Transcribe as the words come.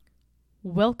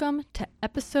Welcome to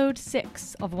episode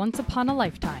 6 of Once Upon a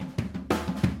Lifetime.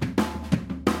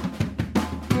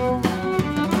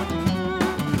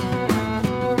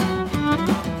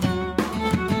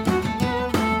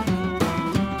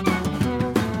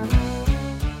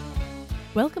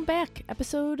 Welcome back,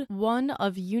 episode 1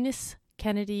 of Eunice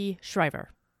Kennedy Shriver.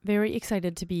 Very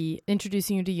excited to be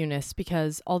introducing you to Eunice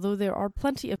because although there are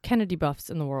plenty of Kennedy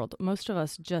buffs in the world, most of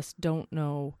us just don't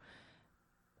know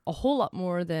a whole lot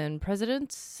more than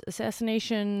presidents,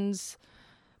 assassinations,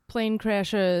 plane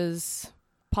crashes,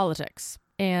 politics.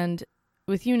 And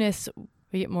with Eunice,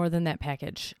 we get more than that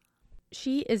package.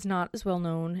 She is not as well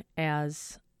known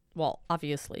as, well,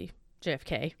 obviously,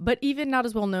 JFK, but even not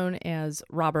as well known as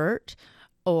Robert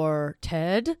or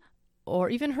Ted or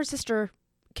even her sister,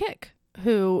 Kik,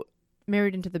 who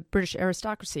married into the British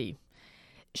aristocracy.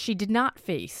 She did not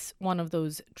face one of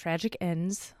those tragic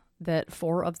ends that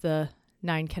 4 of the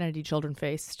 9 Kennedy children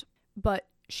faced, but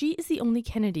she is the only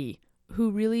Kennedy who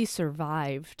really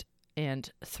survived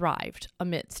and thrived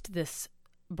amidst this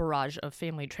barrage of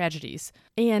family tragedies.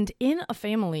 And in a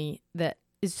family that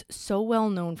is so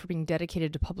well known for being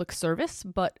dedicated to public service,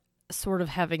 but sort of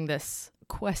having this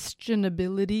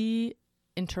questionability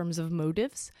in terms of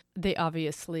motives, they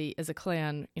obviously, as a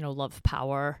clan, love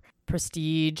power,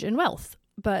 prestige, and wealth.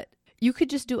 But you could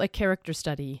just do a character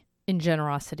study in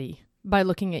generosity by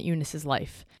looking at Eunice's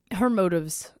life. Her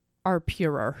motives are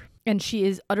purer, and she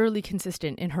is utterly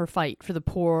consistent in her fight for the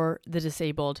poor, the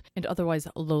disabled, and otherwise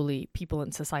lowly people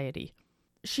in society.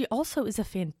 She also is a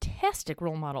fantastic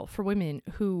role model for women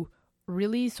who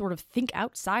really sort of think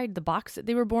outside the box that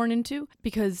they were born into,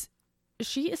 because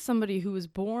she is somebody who was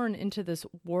born into this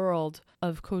world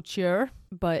of couture,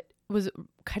 but was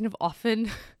kind of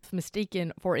often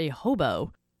mistaken for a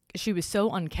hobo. She was so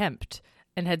unkempt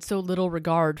and had so little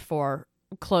regard for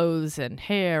clothes and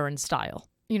hair and style.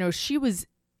 She was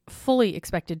fully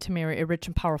expected to marry a rich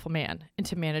and powerful man and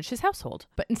to manage his household.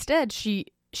 But instead, she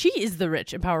is the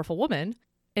rich and powerful woman,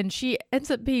 and she ends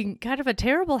up being kind of a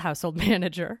terrible household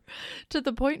manager to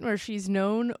the point where she's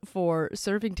known for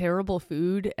serving terrible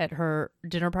food at her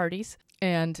dinner parties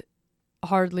and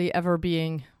hardly ever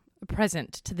being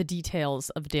present to the details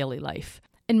of daily life.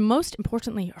 And most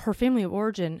importantly, her family of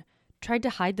origin tried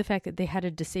to hide the fact that they had a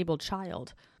disabled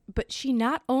child. But she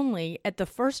not only, at the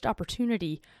first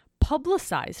opportunity,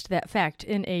 publicized that fact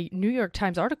in a New York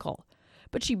Times article,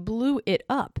 but she blew it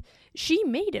up. She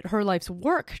made it her life's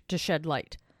work to shed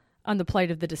light on the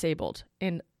plight of the disabled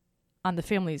and on the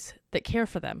families that care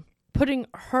for them, putting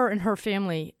her and her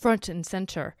family front and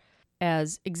center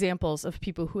as examples of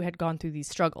people who had gone through these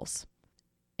struggles.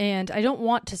 And I don't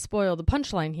want to spoil the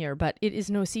punchline here, but it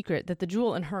is no secret that the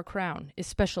jewel in her crown is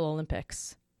Special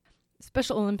Olympics.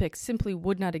 Special Olympics simply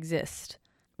would not exist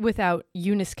without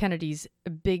Eunice Kennedy's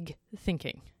big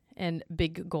thinking and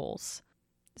big goals.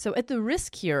 So at the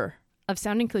risk here of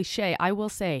sounding cliche, I will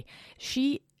say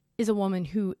she is a woman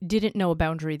who didn't know a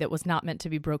boundary that was not meant to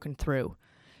be broken through.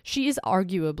 She is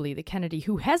arguably the Kennedy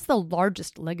who has the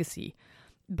largest legacy,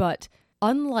 but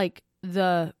unlike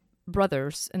the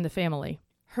brothers in the family,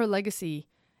 her legacy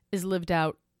is lived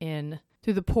out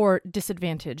through the poor,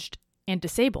 disadvantaged, and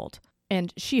disabled,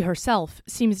 and she herself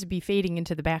seems to be fading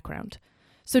into the background.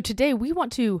 So today we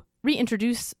want to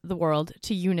reintroduce the world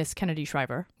to Eunice Kennedy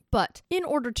Shriver, but in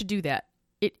order to do that,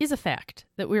 it is a fact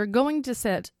that we are going to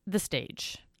set the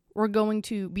stage. We're going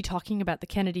to be talking about the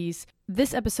Kennedys.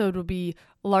 This episode will be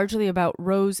largely about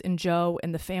Rose and Joe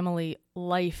and the family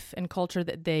life and culture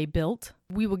that they built.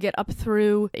 We will get up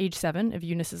through age 7 of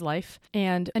Eunice's life,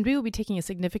 and we will be taking a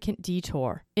significant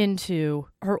detour into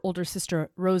her older sister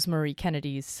Rosemarie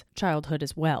Kennedy's childhood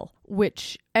as well,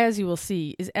 which, as you will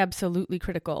see, is absolutely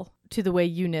critical to the way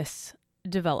Eunice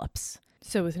develops.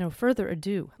 So with no further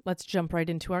ado, let's jump right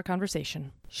into our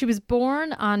conversation. She was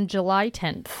born on July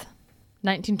 10th,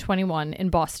 1921 in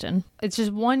Boston. It's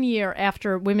just 1 year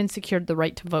after women secured the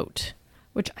right to vote,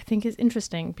 which I think is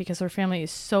interesting because her family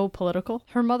is so political.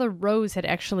 Her mother, Rose, had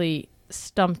actually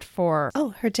stumped for... Oh,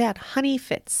 her dad, Honey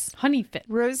Fitz. Honey Fitz.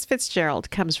 Rose Fitzgerald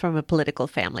comes from a political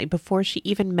family. Before she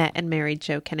even met and married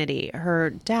Joe Kennedy, her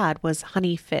dad was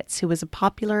Honey Fitz, who was a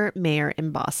popular mayor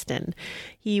in Boston.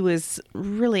 He was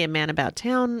really a man about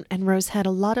town, and Rose had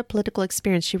a lot of political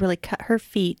experience. She really cut her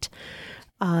feet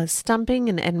stumping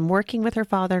and working with her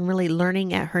father and really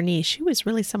learning at her niche. She was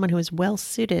really someone who was well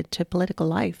suited to political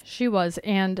life. She was,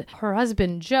 and her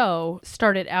husband, Joe,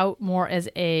 started out more as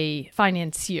a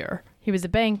financier. He was a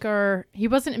banker. He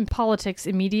wasn't in politics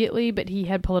immediately, but he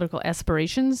had political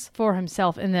aspirations for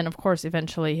himself and then, of course,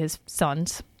 eventually his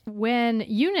sons. When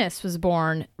Eunice was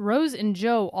born, Rose and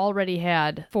Joe already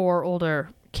had 4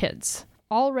 older kids.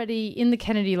 already in the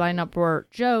Kennedy lineup were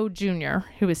Joe Jr.,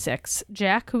 who was 6,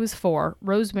 Jack, who was 4,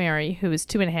 Rosemary, who was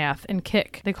 2.5, and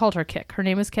Kick. They called her Kick. Her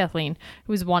name was Kathleen,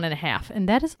 who was 1.5. And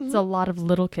that is a lot of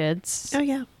little kids. Oh,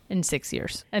 yeah. In 6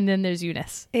 years. And then there's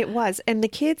Eunice. It was. And the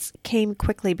kids came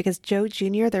quickly because Joe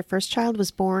Jr., their first child,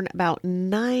 was born about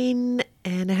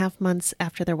 9.5 months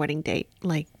after their wedding date.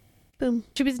 Like, boom.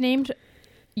 She was named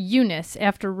Eunice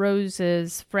after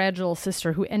Rose's fragile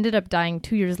sister, who ended up dying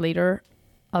 2 years later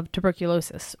of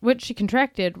tuberculosis, which she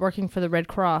contracted working for the Red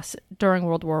Cross during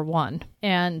World War I.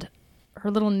 And her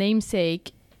little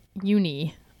namesake,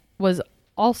 Uni, was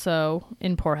also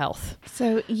in poor health.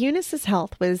 So Eunice's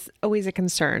health was always a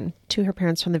concern to her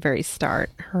parents from the very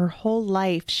start. Her whole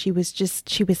life, she was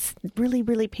really,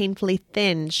 really painfully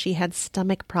thin. She had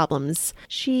stomach problems.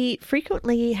 She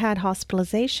frequently had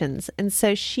hospitalizations. And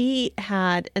so she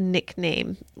had a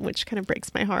nickname, which kind of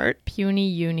breaks my heart. Puny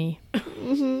Uni.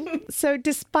 So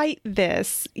despite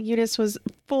this, Eunice was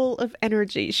full of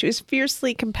energy. She was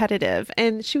fiercely competitive,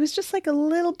 and she was just like a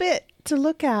little bit to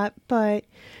look at, but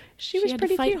she was had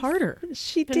pretty to fight fierce. harder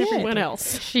She than did. everyone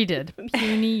else. She did.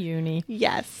 Puny Uni.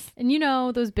 Yes, And you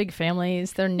know, those big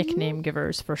families, they're nickname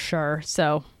givers for sure.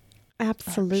 So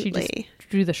absolutely. she just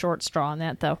drew the short straw on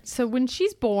that, though. So when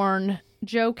she's born,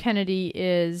 Joe Kennedy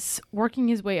is working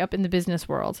his way up in the business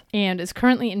world and is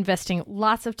currently investing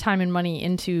lots of time and money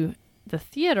into the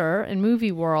theater and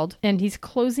movie world, and he's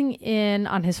closing in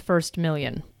on his first $1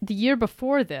 million. The year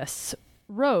before this,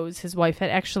 Rose, his wife, had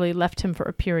actually left him for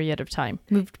a period of time,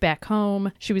 moved back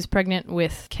home. She was pregnant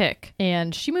with Kick,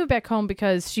 and she moved back home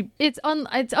because it's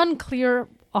unclear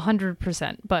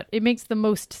 100%, but it makes the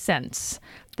most sense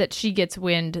that she gets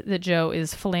wind that Joe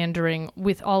is philandering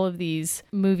with all of these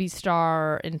movie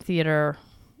star and theater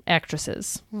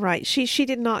actresses. Right. She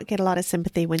did not get a lot of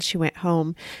sympathy when she went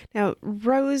home. Now,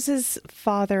 Rose's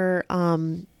father,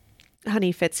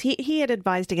 Honey Fitz, he had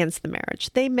advised against the marriage.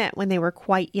 They met when they were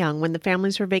quite young, when the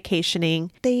families were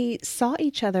vacationing. They saw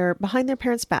each other behind their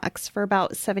parents' backs for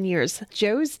about 7 years.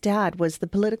 Joe's dad was the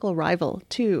political rival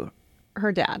to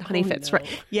her dad, Honey Fitz, no.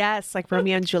 right? Yes, like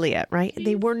Romeo and Juliet, right?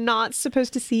 They were not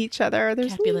supposed to see each other.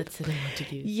 Capulets and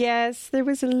Montagues. Yes, there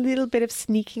was a little bit of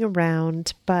sneaking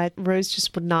around, but Rose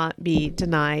just would not be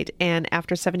denied. And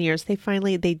after 7 years, they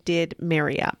did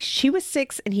marry up. She was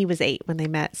 6 and he was 8 when they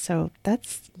met. So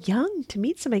that's young to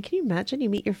meet somebody. Can you imagine you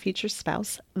meet your future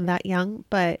spouse that young?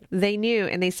 But they knew,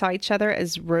 and they saw each other,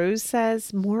 as Rose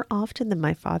says, more often than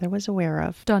my father was aware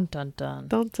of. Dun, dun, dun.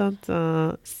 Dun, dun,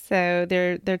 dun. So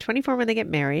they're 24 when they get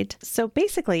married. So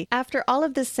basically, after all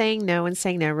of this saying no,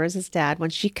 Rose's dad,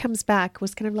 when she comes back,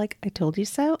 was kind of like, I told you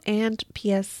so. And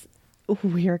P.S.,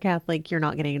 we're Catholic, you're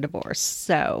not getting a divorce.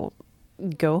 So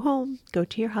go home, go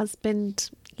to your husband,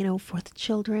 for the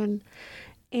children.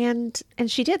 And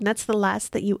she did. And that's the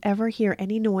last that you ever hear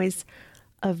any noise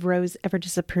of Rose ever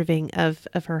disapproving of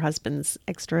her husband's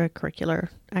extracurricular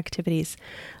activities.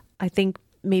 I think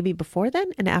maybe before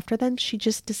then and after then, she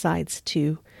just decides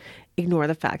to ignore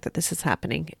the fact that this is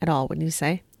happening at all, wouldn't you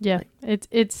say? Yeah,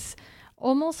 it's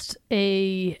almost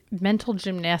a mental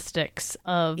gymnastics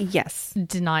of Yes.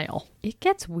 denial. It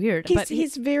gets weird.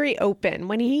 He's very open.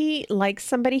 When he likes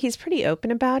somebody, he's pretty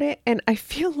open about it. And I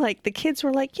feel like the kids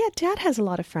were like, yeah, Dad has a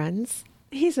lot of friends.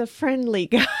 He's a friendly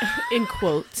guy. In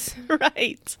quotes.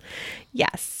 Right.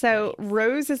 Yes. So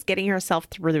Rose is getting herself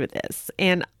through this.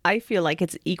 And I feel like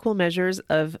it's equal measures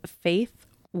of faith,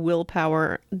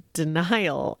 willpower,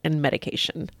 denial, and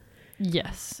medication.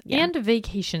 Yes. Yeah. And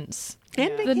vacations.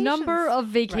 And The vacations. number of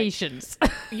vacations.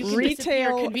 You can Retail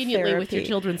disappear conveniently with your therapy.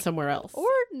 children somewhere else. Or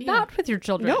not with your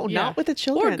children. No, Yeah. not with the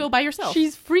children. Or go by yourself.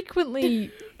 She's frequently...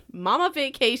 Mama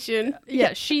vacation.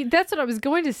 Yeah, that's what I was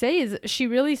going to say, is she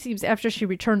really seems, after she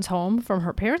returns home from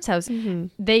her parents' house,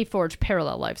 they forge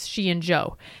parallel lives, she and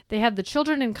Joe. They have the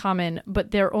children in common,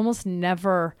 but they're almost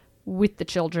never with the I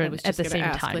children was at just the gonna same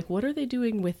ask, time. like, what are they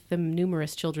doing with the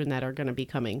numerous children that are going to be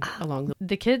coming along the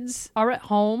The kids are at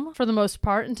home for the most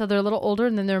part until they're a little older,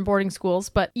 and then they're in boarding schools,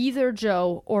 but either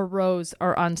Joe or Rose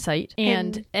are on site,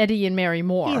 and Eddie and Mary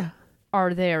Moore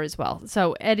are there as well.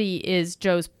 So Eddie is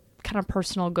Joe's kind of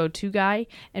personal go-to guy,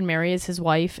 and Mary is his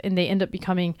wife, and they end up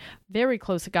becoming very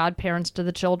close godparents to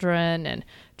the children and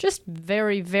just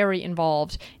very, very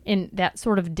involved in that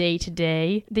sort of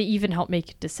day-to-day. They even help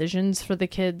make decisions for the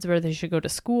kids where they should go to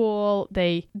school.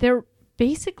 They're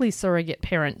basically surrogate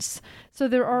parents. So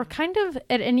there are kind of,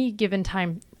 at any given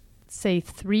time, say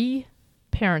 3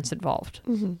 parents involved.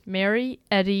 Mary,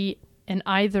 Eddie, and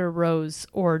either Rose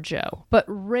or Joe. But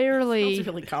rarely... Sounds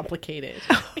really complicated.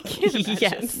 I can't imagine.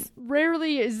 Yes.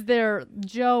 Rarely is there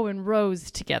Joe and Rose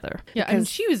together. Yeah, and Because-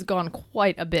 she was gone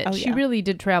quite a bit. Oh, She yeah. really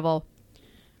did travel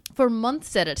for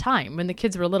months at a time when the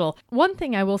kids were little. One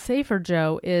thing I will say for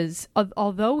Joe is,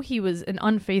 although he was an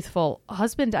unfaithful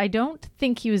husband, I don't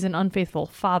think he was an unfaithful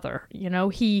father. You know,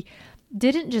 he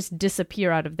didn't just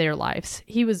disappear out of their lives.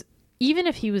 He was, even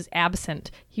if he was absent,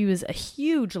 he was a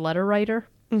huge letter writer.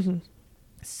 Mm-hmm.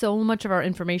 So much of our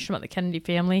information about the Kennedy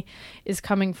family is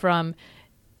coming from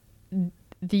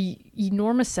the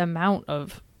enormous amount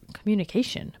of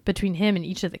communication between him and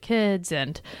each of the kids.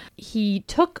 And he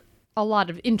took a lot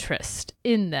of interest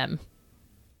in them,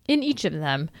 in each of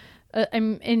them.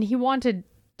 And he wanted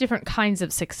different kinds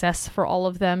of success for all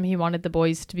of them. He wanted the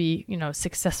boys to be, you know,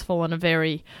 successful in a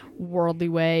very worldly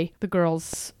way. The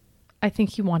girls, I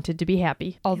think he wanted to be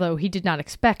happy, although he did not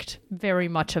expect very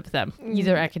much of them,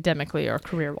 either academically or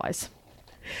career-wise.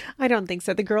 I don't think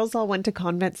so. The girls all went to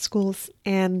convent schools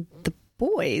and the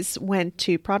boys went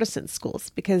to Protestant schools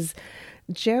because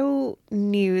Joe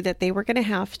knew that they were going to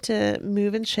have to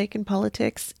move and shake in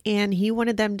politics, and he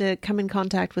wanted them to come in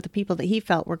contact with the people that he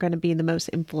felt were going to be the most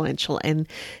influential and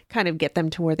kind of get them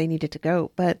to where they needed to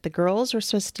go. But the girls were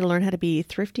supposed to learn how to be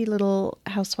thrifty little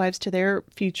housewives to their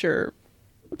future,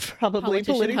 probably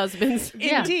politician husbands.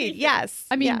 Indeed, yes.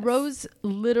 I mean, yes. Rose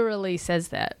literally says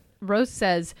that. Rose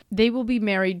says they will be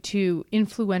married to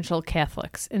influential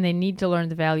Catholics, and they need to learn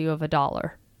the value of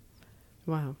 $1.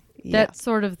 Wow. Yeah. That's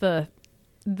sort of the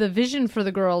vision for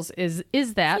the girls is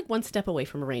that Like one step away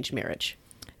from arranged marriage.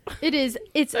 it is.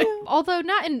 It's although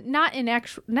not in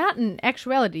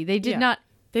actuality, they did not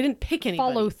They didn't pick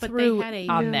anybody, follow but through they had a,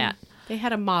 on that. They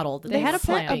had a model. That They had a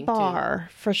set plan a bar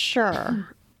for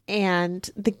sure. And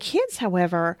the kids,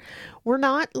 however, were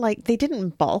not like, they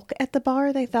didn't balk at the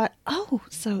bar. They thought, oh,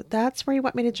 so that's where you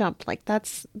want me to jump. Like,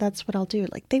 that's what I'll do.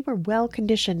 Like, they were well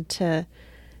conditioned to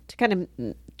kind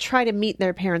of try to meet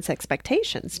their parents'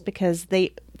 expectations because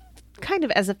they kind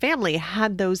of, as a family,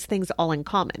 had those things all in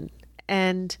common.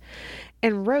 And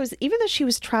Rose, even though she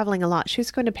was traveling a lot, she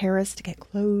was going to Paris to get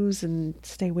clothes and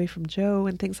stay away from Joe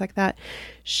and things like that.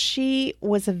 She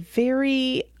was a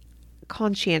very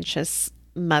conscientious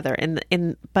mother,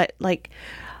 but like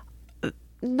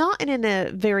not in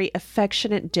a very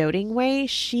affectionate, doting way.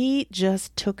 She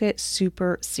just took it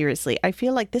super seriously. I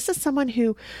feel like this is someone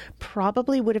who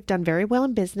probably would have done very well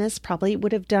in business, probably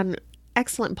would have done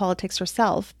excellent in politics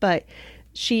herself, but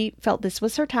she felt this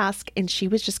was her task and she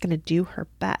was just going to do her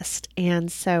best.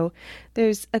 And so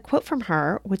there's a quote from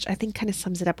her, which I think kind of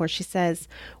sums it up, where she says,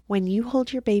 "When you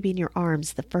hold your baby in your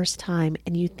arms the first time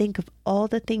and you think of all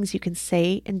the things you can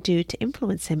say and do to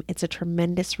influence him, it's a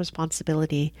tremendous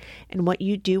responsibility. And what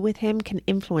you do with him can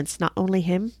influence not only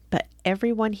him, but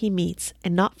everyone he meets,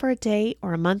 and not for a day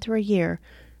or a month or a year,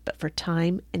 but for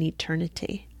time and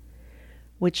eternity."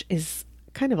 Which is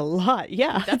kind of a lot.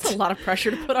 Yeah. That's a lot of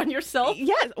pressure to put on yourself.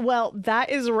 Yes. Well, that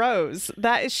is Rose.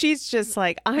 She's just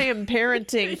like, I am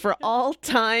parenting for all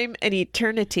time and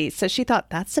eternity. So she thought,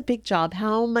 that's a big job.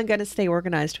 How am I going to stay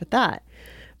organized with that?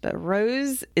 But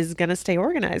Rose is going to stay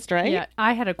organized, right? Yeah,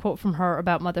 I had a quote from her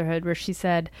about motherhood where she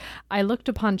said, "I looked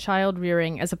upon child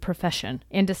rearing as a profession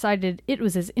and decided it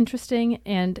was as interesting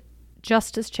and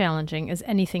just as challenging as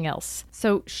anything else."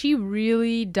 So she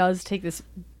really does take this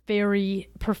very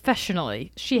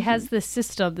professionally. She has this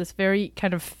system, this very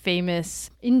kind of famous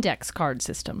index card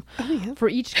system for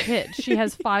each kid. She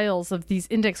has files of these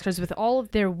index cards with all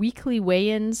of their weekly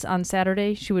weigh-ins on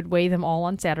Saturday. She would weigh them all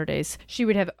on Saturdays. She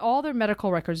would have all their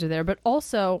medical records are there, but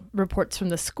also reports from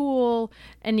the school,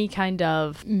 any kind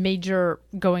of major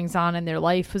goings on in their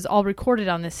life was all recorded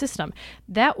on this system.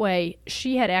 That way,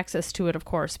 she had access to it, of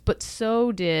course, but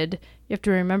so did, you have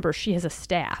to remember, she has a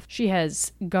staff. She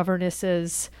has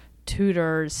governesses,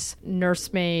 tutors,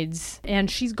 nursemaids, and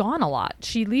she's gone a lot.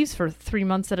 She leaves for 3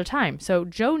 months at a time. So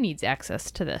Joe needs access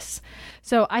to this.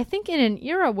 So I think in an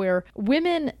era where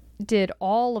women did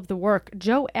all of the work,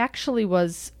 Joe actually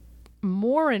was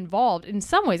more involved in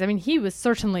some ways. I mean, he was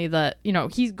certainly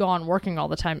he's gone working all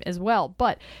the time as well,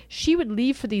 but she would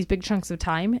leave for these big chunks of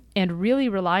time and really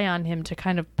rely on him to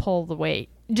kind of pull the weight.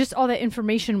 Just all that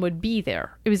information would be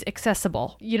there. It was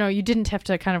accessible. You didn't have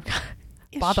to kind of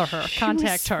bother her,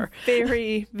 contact her.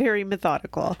 Very, very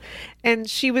methodical. And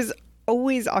she was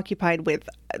always occupied with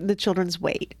the children's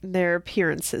weight, their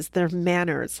appearances, their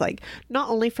manners, like not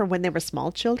only for when they were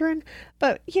small children,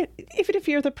 but even if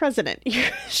you're the president,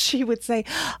 she would say,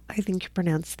 "I think you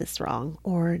pronounced this wrong."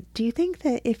 Or, "Do you think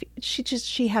that if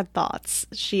she had thoughts,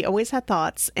 she always had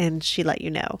thoughts and she let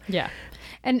you know." Yeah.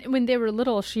 And when they were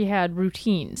little, she had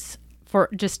routines for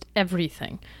just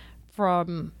everything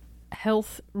from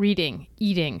health, reading,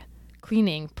 eating,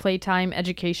 cleaning, playtime,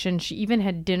 education. She even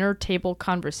had dinner table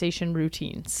conversation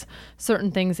routines, certain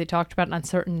things they talked about on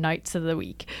certain nights of the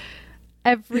week.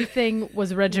 Everything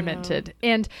was regimented.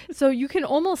 And so you can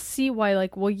almost see why,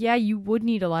 like, well, yeah, you would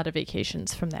need a lot of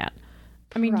vacations from that.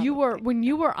 I mean, when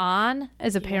you were on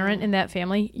as a parent in that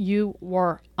family, you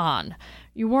were on.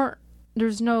 You weren't,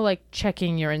 there's no like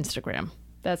checking your Instagram.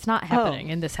 That's not happening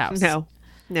in this house. No.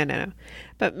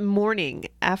 But morning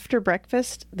after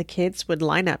breakfast, the kids would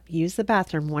line up, use the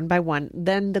bathroom one by one,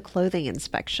 then the clothing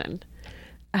inspection.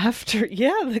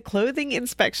 The clothing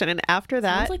inspection. And after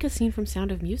that. Sounds like a scene from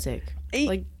Sound of Music.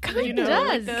 Kind of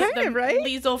does. Like kind of, right?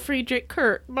 Liesel, Friedrich,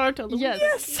 Kurt, Martha, Louise.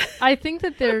 Yes. I think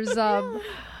that there's some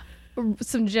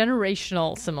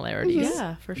generational similarities.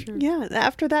 Yeah, for sure. Yeah.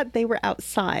 After that, they were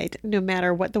outside, no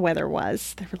matter what the weather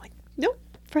was. They were like, nope,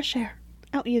 fresh air.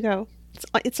 Out you go.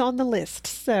 It's on the list.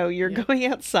 So you're going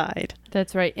outside.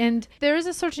 That's right. And there is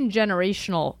a certain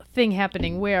generational thing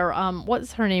happening where,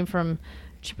 what's her name from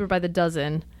Cheaper by the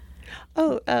Dozen?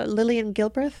 Oh, Lillian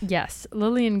Gilbreth? Yes,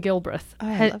 Lillian Gilbreth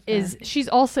I love her. she's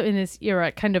also in this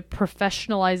era kind of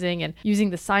professionalizing and using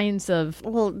the science of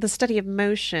The study of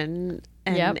motion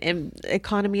and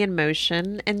economy in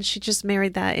motion. And she just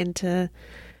married that into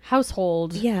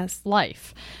household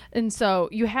life. And so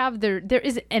you have there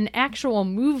is an actual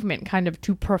movement kind of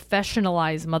to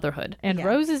professionalize motherhood. And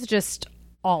Rose is just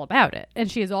all about it. And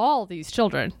she has all these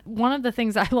children. One of the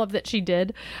things I love that she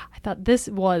did, I thought this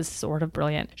was sort of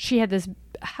brilliant. She had this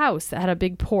house that had a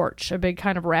big porch, a big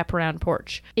kind of wraparound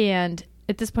porch. And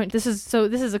at this point, this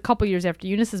is a couple years after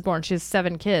Eunice is born. She has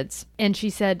 7 kids. And she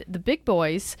said the big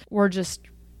boys were just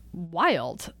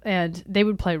wild and they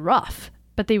would play rough.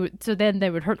 But then they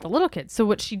would hurt the little kids. So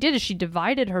what she did is she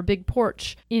divided her big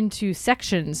porch into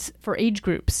sections for age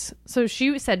groups. So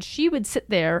she said she would sit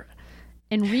there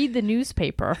and read the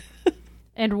newspaper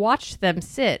and watch them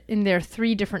sit in their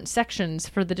 3 different sections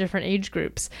for the different age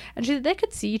groups. And she said they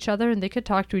could see each other and they could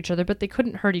talk to each other, but they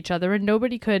couldn't hurt each other, and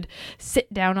nobody could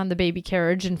sit down on the baby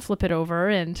carriage and flip it over.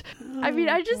 And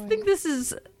I just think this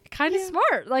is kind of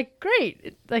smart. Like,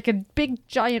 great. Like a big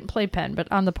giant playpen, but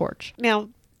on the porch. Now,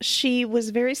 she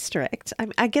was very strict.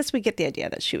 I guess we get the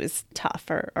idea that she was tough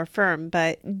or firm,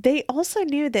 but they also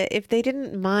knew that if they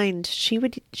didn't mind,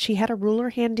 she had a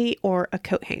ruler handy or a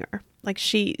coat hanger. Like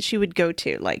she would go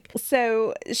to, like,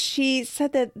 so she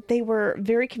said that they were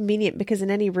very convenient because in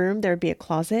any room there would be a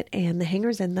closet and the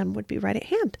hangers in them would be right at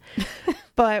hand.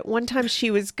 But one time she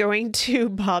was going to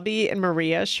Bobby and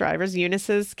Maria Shriver's,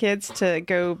 Eunice's kids, to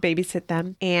go babysit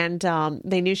them. And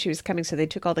they knew she was coming, so they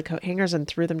took all the coat hangers and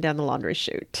threw them down the laundry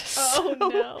chute. Oh,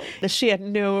 no. She had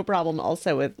no problem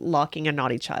also with locking a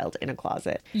naughty child in a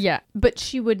closet. Yeah, but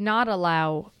she would not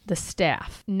allow the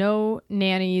staff. No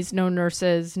nannies, no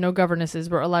nurses, no governesses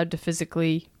were allowed to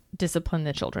physically discipline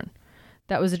the children.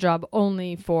 That was a job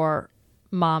only for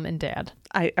mom and dad.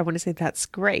 I want to say that's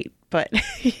great, but...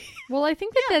 Well, I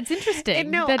think that's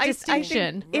interesting. No, that I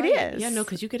distinction. It is. Yeah, no,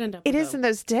 because you could end up It with is in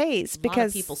those days a lot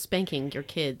because of people spanking your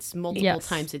kids multiple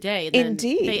times a day. And then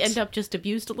Indeed. they end up just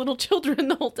abused little children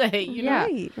the whole day. You know?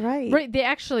 Right. Right. They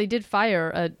actually did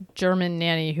fire a German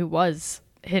nanny who was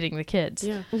hitting the kids.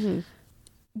 Yeah. Mm-hmm.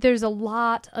 There's a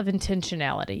lot of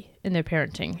intentionality in their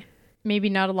parenting. Maybe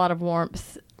not a lot of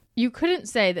warmth. You couldn't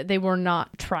say that they were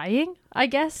not trying, I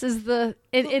guess, and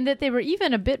that they were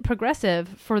even a bit progressive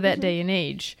for that day and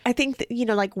age. I think that,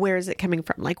 like, where is it coming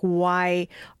from? Like, why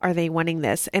are they wanting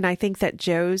this? And I think that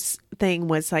Joe's thing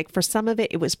was like, for some of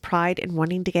it, it was pride and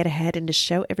wanting to get ahead and to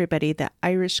show everybody that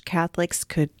Irish Catholics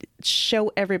could show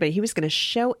everybody. He was going to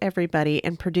show everybody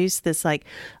and produce this like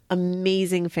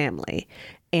amazing family.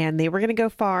 And they were going to go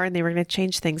far and they were going to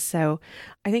change things. So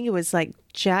I think it was like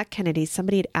Jack Kennedy,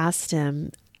 somebody had asked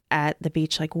him at the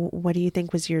beach, like, what do you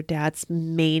think was your dad's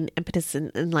main impetus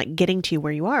in like getting to you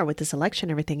where you are with this election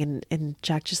and everything? And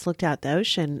Jack just looked out the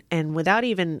ocean and without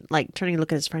even like turning to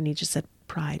look at his friend, he just said,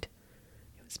 pride.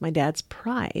 It was my dad's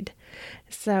pride.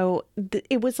 So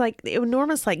it was like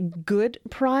enormous, like good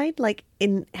pride, like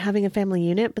in having a family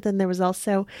unit. But then there was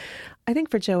also, I think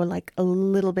for Joe, like a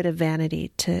little bit of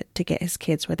vanity to get his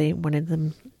kids where they wanted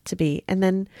them to be. And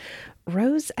then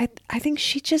Rose, I think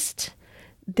she just...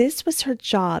 this was her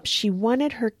job. She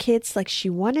wanted her kids, like she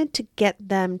wanted to get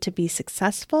them to be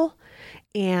successful.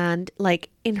 And like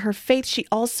in her faith, she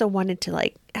also wanted to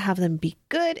like have them be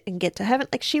good and get to heaven.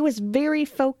 Like she was very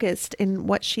focused in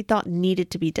what she thought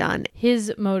needed to be done.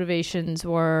 His motivations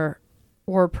were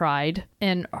pride,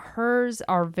 and hers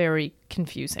are very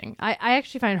confusing. I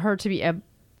actually find her to be a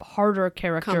harder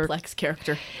character. Complex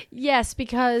character. Yes,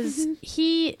 because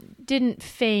he didn't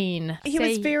feign. He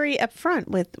was very upfront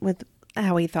with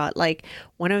how he thought. Like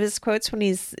one of his quotes when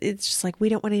it's just like, we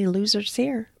don't want any losers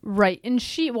here. Right. And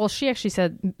she actually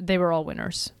said they were all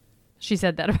winners. she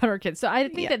said that about her kids. So I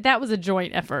think that was a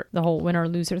joint effort, the whole winner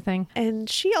loser thing. And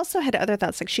she also had other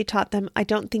thoughts. Like she taught them, I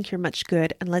don't think you're much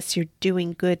good unless you're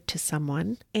doing good to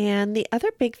someone. And the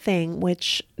other big thing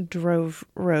which drove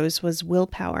Rose was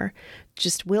willpower.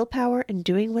 Just willpower and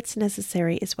doing what's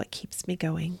necessary is what keeps me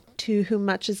going. To whom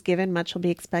much is given, much will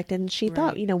be expected. And she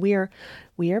thought,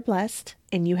 we are blessed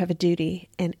and you have a duty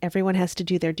and everyone has to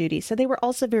do their duty. So they were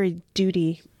also very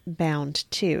duty bound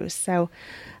too. So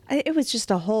it was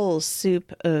just a whole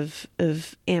soup of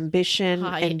ambition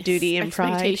and duty and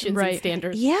pride. Expectations and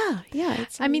standards. Yeah.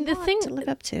 It's I mean, the lot thing to live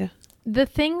up to. The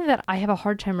thing that I have a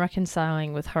hard time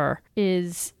reconciling with her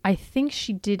is I think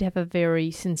she did have a very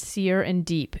sincere and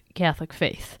deep Catholic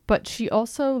faith, but she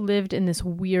also lived in this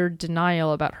weird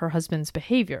denial about her husband's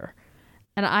behavior.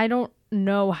 And I don't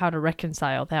know how to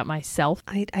reconcile that myself.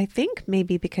 I think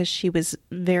maybe because she was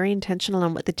very intentional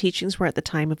on what the teachings were at the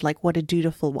time of like what a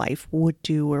dutiful wife would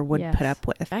do or would put up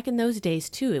with. Back in those days,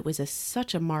 too, it was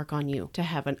such a mark on you to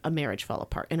have a marriage fall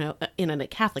apart in a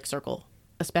Catholic circle.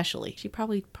 Especially, she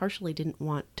probably partially didn't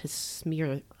want to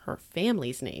smear her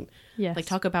family's name. Yes. Like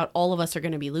talk about all of us are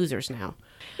going to be losers now.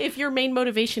 If your main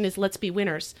motivation is let's be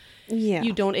winners,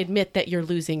 you don't admit that you're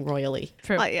losing royally.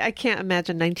 True. I can't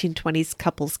imagine 1920s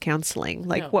couples counseling.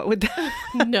 Like, what would that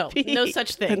be? No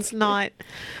such thing. It's not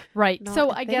right. not So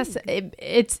a I thing.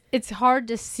 guess it's hard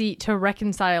to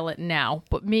reconcile it now,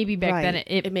 but maybe back then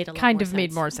it made a lot kind more of made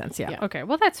sense. more sense. Yeah. Yeah. Okay.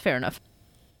 Well, that's fair enough.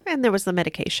 And there was the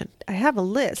medication. I have a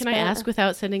list. Can I ask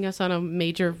without sending us on a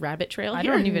major rabbit trail I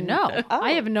here? don't even know. Oh.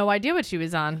 I have no idea what she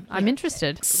was on. I'm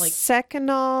interested. Like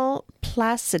Seconal,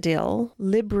 Placidil,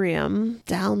 Librium,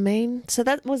 Dalmane. So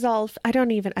that was all, I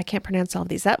can't pronounce all of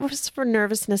these. That was for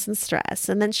nervousness and stress.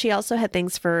 And then she also had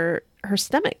things for her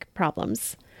stomach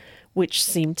problems, which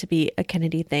seemed to be a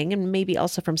Kennedy thing, and maybe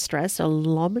also from stress. So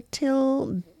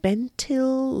Lomotil,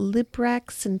 Bentil,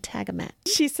 Librax, and Tagamet.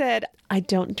 She said, I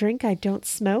don't drink, I don't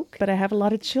smoke, but I have a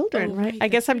lot of children, right? I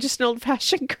guess I'm just an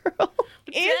old-fashioned girl.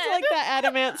 It's like that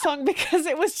Adamant song because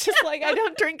it was just like, I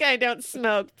don't drink, I don't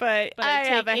smoke, but I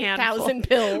have a take handful. 8,000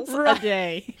 pills a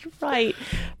day. Right.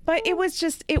 But it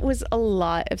was a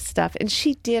lot of stuff. And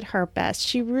she did her best.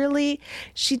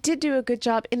 She did do a good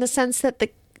job in the sense that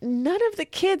none of the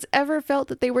kids ever felt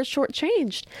that they were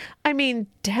shortchanged. I mean,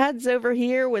 Dad's over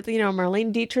here with,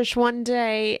 Marlene Dietrich one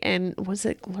day, and was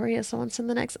it Gloria Swanson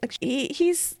the next? Like,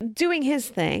 he's doing his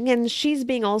thing, and she's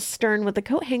being all stern with the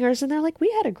coat hangers, and they're like, we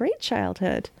had a great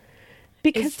childhood.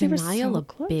 Because Is they were denial so a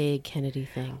close. big Kennedy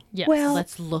thing? Yes. Well,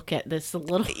 Let's look at this a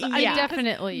little. I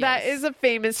definitely That is. is a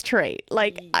famous trait.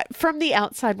 Like, from the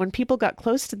outside, when people got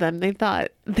close to them, they thought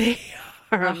they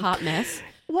are a hot mess.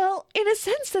 Well, in a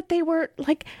sense that they were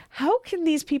like, how can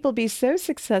these people be so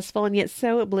successful and yet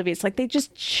so oblivious? Like they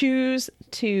just choose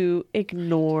to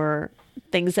ignore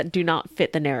things that do not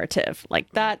fit the narrative.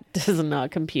 Like that does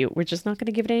not compute. We're just not going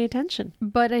to give it any attention.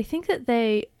 But I think that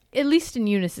they, at least in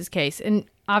Eunice's case, and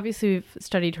obviously we've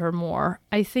studied her more,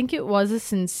 I think it was a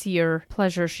sincere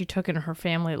pleasure she took in her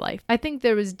family life. I think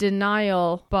there was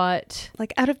denial, but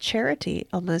Like out of charity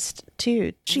almost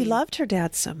too. She loved her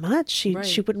dad so much. She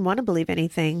wouldn't want to believe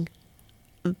anything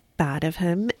bad of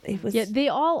him. It was yeah, they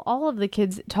all of the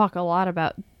kids talk a lot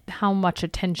about how much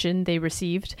attention they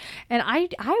received. And I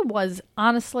was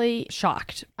honestly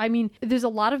shocked. I mean, there's a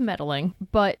lot of meddling,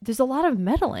 but there's a lot of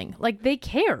meddling. Like they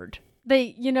cared.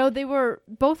 They were,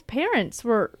 both parents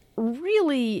were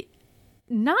really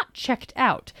not checked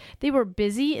out. They were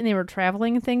busy and they were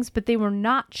traveling and things, but they were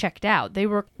not checked out. They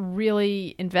were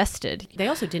really invested. They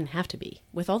also didn't have to be.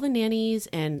 With all the nannies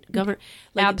and government.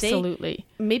 Absolutely.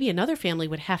 Maybe another family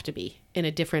would have to be in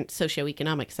a different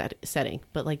socioeconomic setting,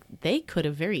 but like they could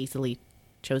have very easily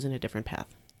chosen a different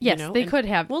path. Yes, they could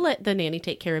have. We'll let the nanny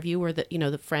take care of you, or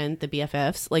the friend, the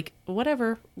BFFs, like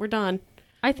whatever. We're done.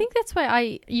 I think that's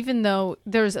why even though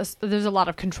there's a lot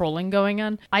of controlling going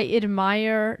on, I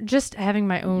admire just having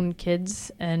my own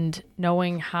kids and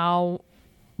knowing how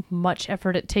much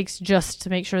effort it takes just to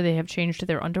make sure they have changed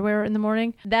their underwear in the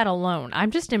morning. That alone,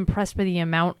 I'm just impressed by the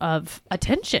amount of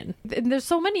attention. And there's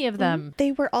so many of them.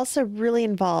 They were also really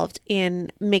involved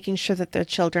in making sure that their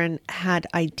children had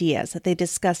ideas, that they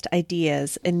discussed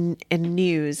ideas and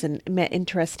news and met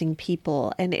interesting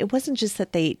people. And it wasn't just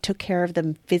that they took care of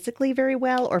them physically very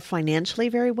well or financially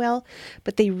very well,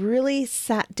 but they really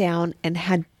sat down and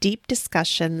had deep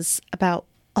discussions about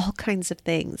all kinds of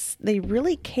things. They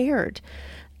really cared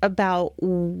about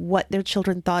what their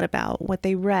children thought about, what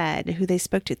they read, who they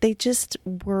spoke to. They just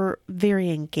were very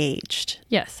engaged.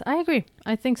 Yes, I agree.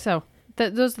 I think so.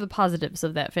 Those are the positives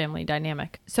of that family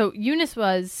dynamic. So Eunice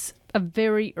was a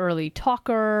very early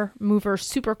talker, mover,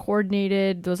 super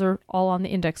coordinated. Those are all on the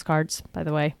index cards, by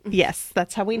the way. Yes,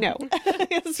 that's how we know.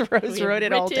 Rose wrote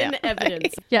it all down.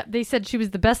 Evidence. Yeah, they said she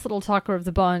was the best little talker of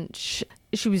the bunch.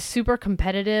 She was super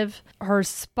competitive. Her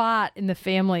spot in the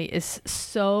family is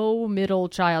so middle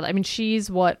child. I mean,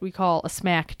 she's what we call a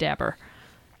smack dabber.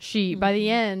 She, by the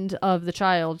end of the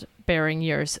childbearing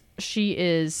years, she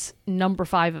is number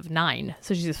 5 of 9.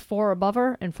 So she's 4 above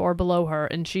her and 4 below her,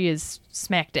 and she is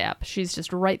smack dab. She's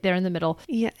just right there in the middle.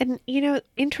 Yeah, and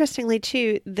interestingly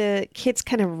too, the kids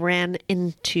kind of ran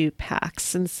into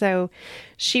packs. And so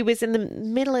she was in the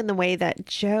middle in the way that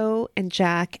Joe and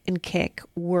Jack and Kick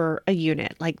were a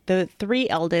unit. Like the 3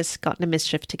 eldest got into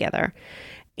mischief together.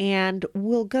 And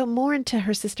we'll go more into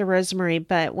her sister Rosemary,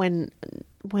 but when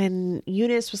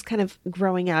Eunice was kind of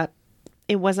growing up,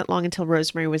 it wasn't long until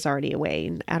Rosemary was already away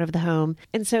and out of the home.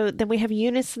 And so then we have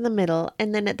Eunice in the middle.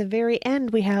 And then at the very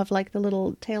end, we have like the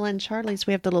little tail end Charlies.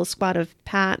 We have the little squad of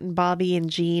Pat and Bobby and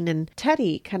Jean and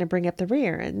Teddy kind of bring up the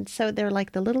rear. And so they're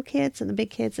like the little kids and the big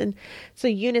kids. And so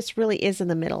Eunice really is in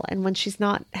the middle. And when she's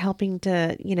not helping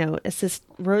to, assist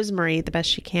Rosemary the best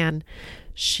she can,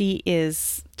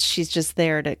 she's just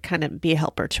there to kind of be a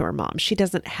helper to her mom. She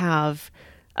doesn't have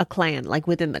a clan, like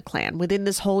within the clan. Within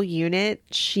this whole unit,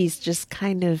 she's just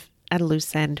kind of at a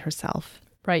loose end herself.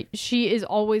 Right. She is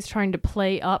always trying to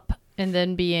play up and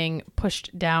then being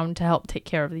pushed down to help take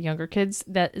care of the younger kids.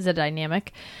 That is a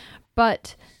dynamic.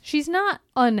 But she's not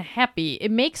unhappy.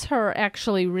 It makes her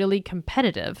actually really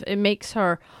competitive. It makes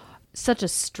her such a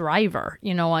striver,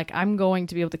 like I'm going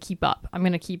to be able to keep up. I'm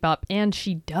going to keep up. And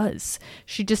she does.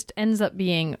 She just ends up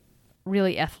being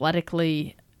really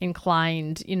athletically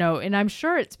inclined, and I'm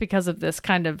sure it's because of this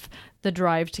kind of the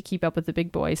drive to keep up with the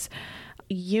big boys.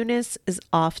 Eunice is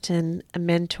often a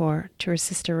mentor to her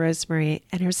sister Rosemary,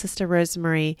 and her sister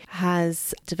Rosemary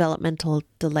has developmental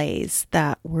delays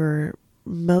that were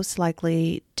most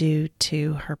likely due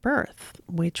to her birth,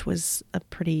 which was a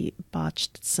pretty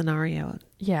botched scenario.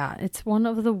 Yeah, it's one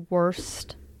of the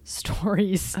worst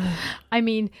stories. I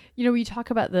mean, we talk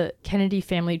about the Kennedy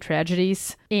family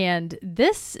tragedies, and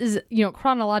this is,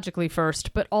 chronologically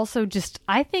first, but also just,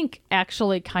 I think,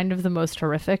 actually kind of the most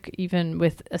horrific, even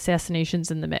with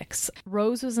assassinations in the mix.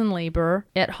 Rose was in labor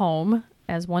at home,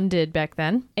 as one did back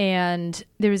then, and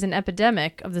there was an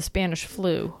epidemic of the Spanish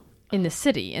flu in the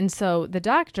city. And so the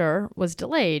doctor was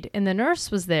delayed and the nurse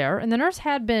was there, and the nurse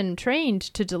had been trained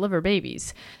to deliver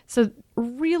babies. So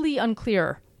really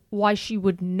unclear why she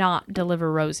would not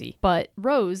deliver Rosie. But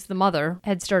Rose, the mother,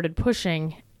 had started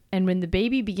pushing, and when the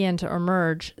baby began to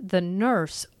emerge, the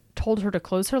nurse told her to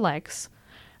close her legs.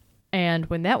 And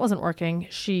when that wasn't working,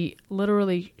 she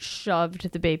literally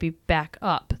shoved the baby back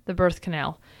up the birth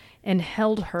canal and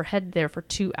held her head there for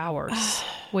 2 hours,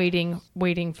 waiting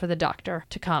for the doctor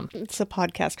to come. It's a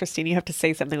podcast, Christine. You have to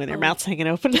say something with your mouth hanging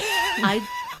open.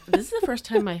 This is the first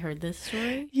time I heard this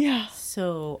story. Yeah.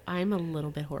 So I'm a little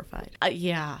bit horrified.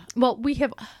 Yeah. Well,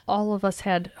 all of us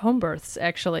had home births,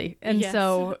 actually. And Yes.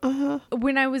 so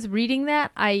when I was reading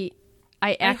that, I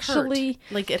actually...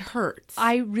 It hurts.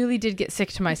 I really did get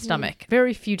sick to my stomach.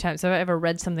 Very few times have I ever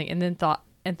read something and then thought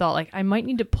like, I might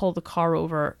need to pull the car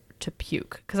over to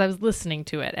puke, because I was listening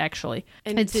to it, actually.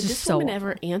 And it's did just this woman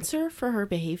ever answer for her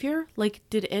behavior? Like,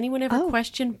 did anyone ever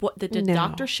question did the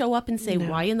doctor show up and say,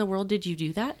 why in the world did you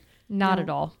do that? Not at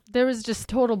all. There was just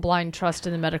total blind trust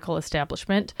in the medical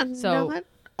establishment. So not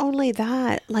only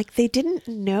that, like, they didn't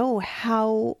know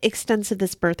how extensive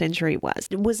this birth injury was.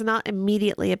 It was not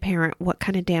immediately apparent what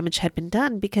kind of damage had been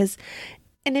done, because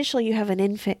initially you have an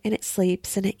infant and it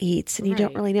sleeps and it eats and you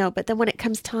don't really know. But then when it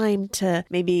comes time to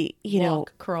maybe,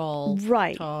 Walk, crawl,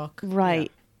 talk.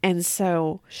 Right. Yeah. And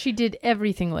so she did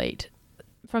everything late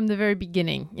from the very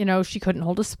beginning. She couldn't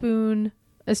hold a spoon.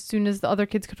 As soon as the other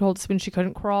kids could hold a spoon, she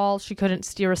couldn't crawl. She couldn't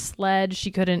steer a sled.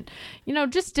 She couldn't,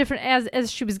 just different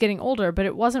as she was getting older. But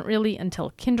it wasn't really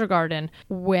until kindergarten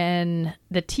when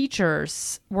the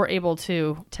teachers were able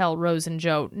to tell Rose and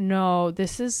Joe, no,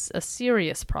 this is a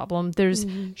serious problem.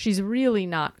 She's really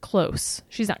not close.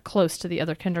 She's not close to the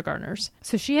other kindergartners.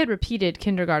 So she had repeated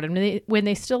kindergarten. When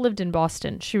they still lived in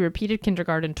Boston, she repeated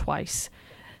kindergarten twice.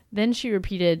 Then she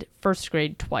repeated first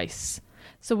grade twice.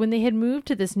 So when they had moved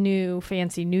to this new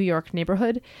fancy New York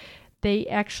neighborhood, they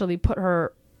actually put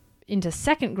her into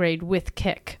second grade with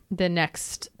Kick, the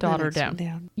next daughter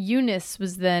down. Eunice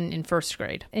was then in first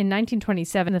grade. In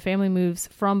 1927, the family moves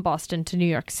from Boston to New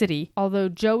York City. Although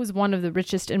Joe was one of the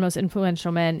richest and most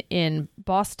influential men in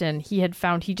Boston, he had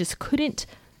found he just couldn't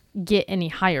get any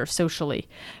higher socially,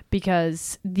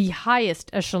 because the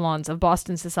highest echelons of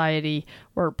Boston society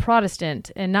were Protestant,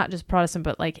 and not just Protestant,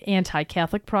 but like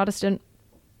anti-Catholic Protestant.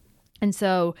 And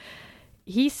so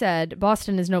he said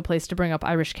Boston is no place to bring up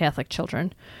Irish Catholic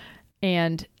children.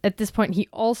 And at this point, he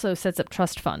also sets up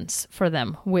trust funds for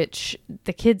them, which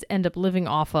the kids end up living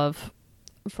off of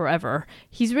forever.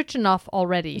 He's rich enough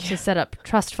already to set up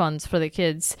trust funds for the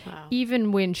kids,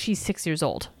 even when she's 6 years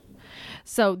old.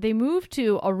 So they move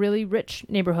to a really rich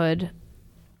neighborhood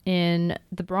in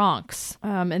the Bronx,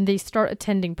 and they start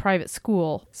attending private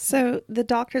school. So the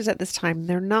doctors at this time,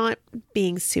 they're not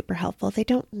being super helpful. They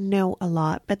don't know a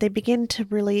lot, but they begin to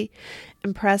really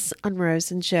impress on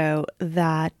Rose and Joe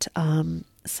that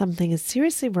something is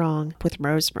seriously wrong with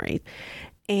Rosemary.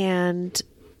 And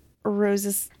Rose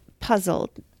is puzzled.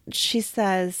 She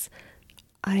says,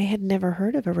 I had never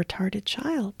heard of a retarded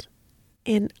child.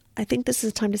 And I think this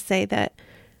is time to say that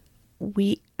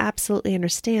we absolutely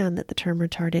understand that the term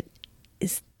retarded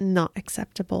is not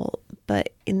acceptable, but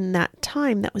in that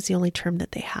time, that was the only term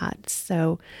that they had.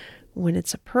 So when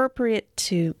it's appropriate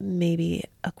to maybe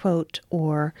a quote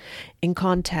or in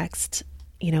context,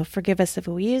 forgive us if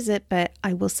we use it, but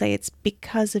I will say it's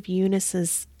because of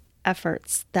Eunice's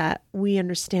efforts that we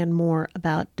understand more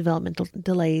about developmental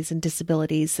delays and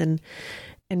disabilities and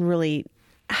really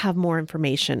have more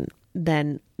information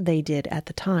than they did at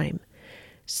the time.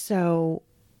 So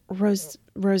Rose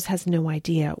has no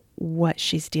idea what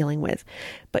she's dealing with,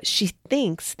 but she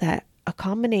thinks that a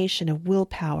combination of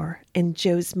willpower and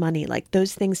Joe's money, like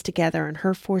those things together and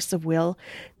her force of will,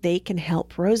 they can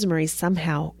help Rosemary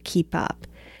somehow keep up.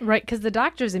 Right, because the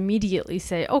doctors immediately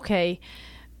say, okay,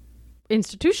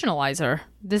 institutionalize her.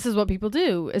 This is what people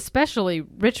do, especially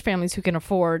rich families who can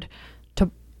afford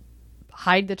to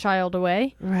hide the child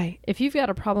away. Right. If you've got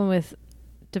a problem with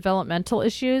developmental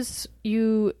issues,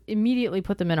 you immediately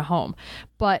put them in a home.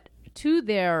 But to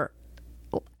their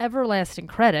everlasting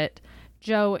credit,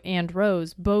 Joe and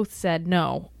Rose both said,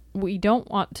 no, we don't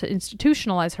want to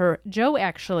institutionalize her. Joe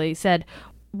actually said,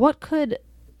 what could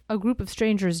a group of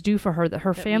strangers do for her that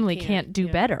her family can't do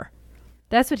better?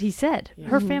 That's what he said. Yeah.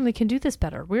 Her family can do this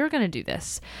better. We're going to do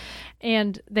this.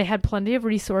 And they had plenty of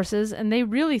resources, and they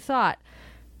really thought,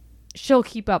 she'll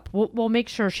keep up. We'll make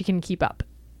sure she can keep up.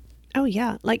 Oh,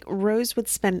 yeah. Like Rose would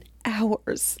spend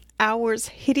hours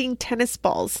hitting tennis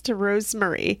balls to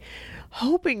Rosemary,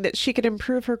 hoping that she could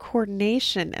improve her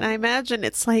coordination. And I imagine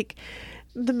it's like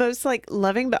the most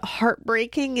loving but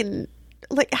heartbreaking, and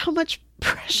how much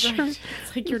pressure. Right.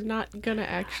 It's like you're not going to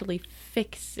actually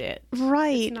fix it.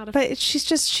 Right. But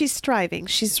she's striving.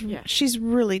 She's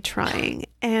really trying.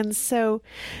 And so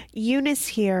Eunice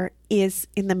here is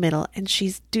in the middle, and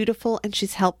she's dutiful and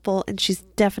she's helpful, and she's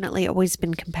definitely always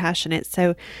been compassionate.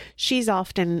 So she's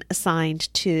often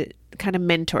assigned to kind of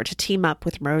mentor, to team up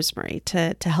with Rosemary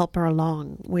to help her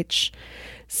along, which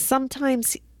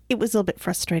sometimes it was a little bit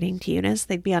frustrating to Eunice.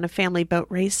 They'd be on a family boat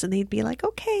race and they'd be like,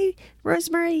 okay,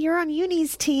 Rosemary, you're on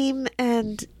Uni's team.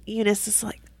 And Eunice is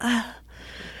like,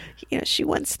 she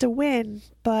wants to win.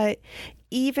 But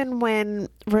even when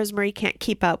Rosemary can't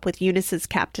keep up with Eunice's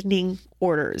captaining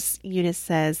orders, Eunice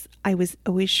says, I was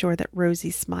always sure that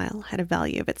Rosie's smile had a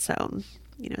value of its own.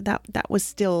 That was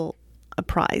still a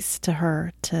prize to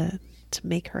her to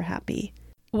make her happy.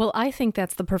 Well, I think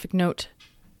that's the perfect note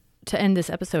to end this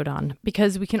episode on,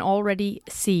 because we can already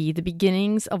see the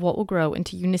beginnings of what will grow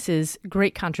into Eunice's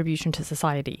great contribution to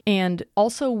society. And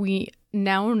also, we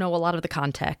now know a lot of the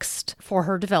context for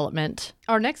her development.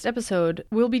 Our next episode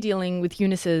will be dealing with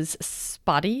Eunice's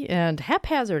spotty and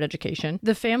haphazard education,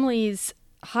 the family's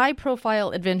high-profile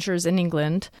adventures in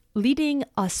England, leading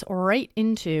us right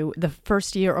into the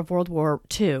first year of World War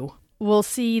II. We'll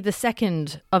see the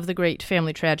second of the great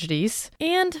family tragedies,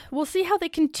 and we'll see how they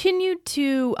continued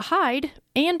to hide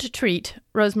and treat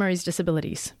Rosemary's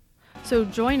disabilities. So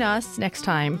join us next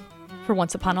time for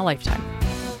Once Upon a Lifetime.